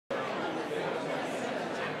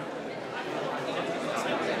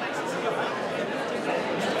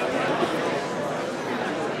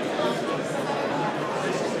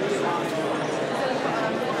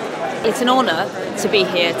It's an honour to be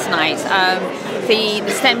here tonight. The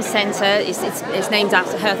STEM Centre is named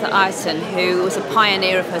after Hertha Ayrton, who was a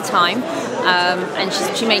pioneer of her time,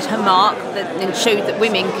 and she made her mark and showed that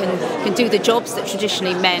women can do the jobs that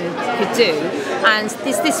traditionally men could do. And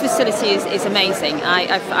this facility is amazing.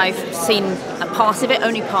 I've seen a part of it,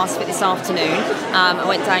 only part of it this afternoon. I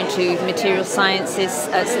went down to the material sciences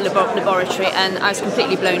laboratory, and I was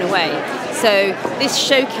completely blown away. So this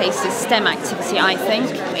showcases STEM activity, I think.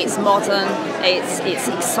 It's modern, it's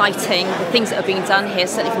exciting. The things that are being done here,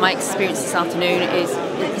 certainly from my experience this afternoon,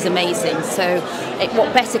 is amazing. So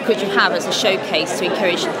what better could you have as a showcase to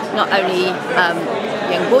encourage not only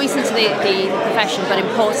young boys into the profession, but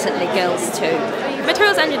importantly girls too.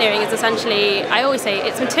 Materials engineering is essentially, I always say,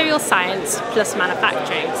 it's material science plus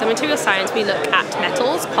manufacturing. So material science, we look at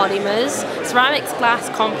metals, polymers, ceramics, glass,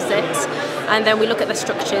 composites, and then we look at the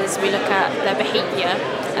structures, we look at their behaviour,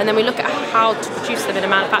 and then we look at how to produce them in a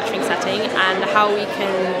manufacturing setting and how we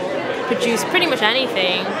can produce pretty much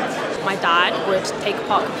anything. My dad would take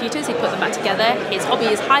apart computers, he'd put them back together. His hobby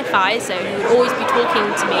is hi-fi, so he would always be talking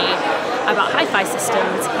to me about hi-fi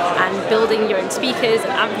systems and building your own speakers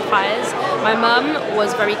and amplifiers. My mum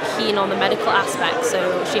was very keen on the medical aspect, so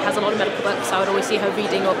she has a lot of medical books, so I would always see her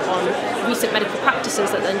reading up on recent medical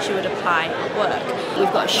practices that then she would apply at work.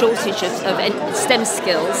 We've got a shortage of STEM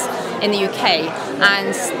skills in the UK,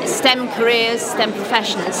 and STEM careers, STEM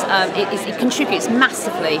professions, it contributes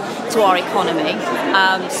massively to our economy.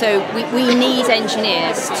 So we need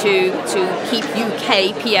engineers to keep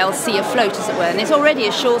UK PLC afloat, as it were, and there's already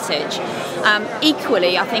a shortage.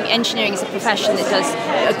 Equally, I think engineering is a profession that does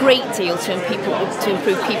a great deal to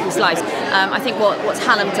improve people's lives. I think what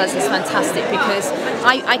Hallam does is fantastic, because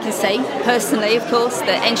I can say personally, of course,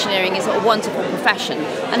 that engineering is a wonderful profession,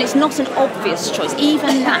 and it's not an obvious choice.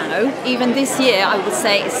 Even now, even this year, I would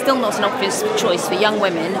say it's still not an obvious choice for young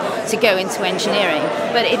women to go into engineering,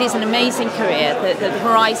 but it is an amazing career. The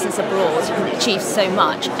horizons are broad, you can achieve so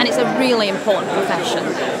much, and it's a really important profession.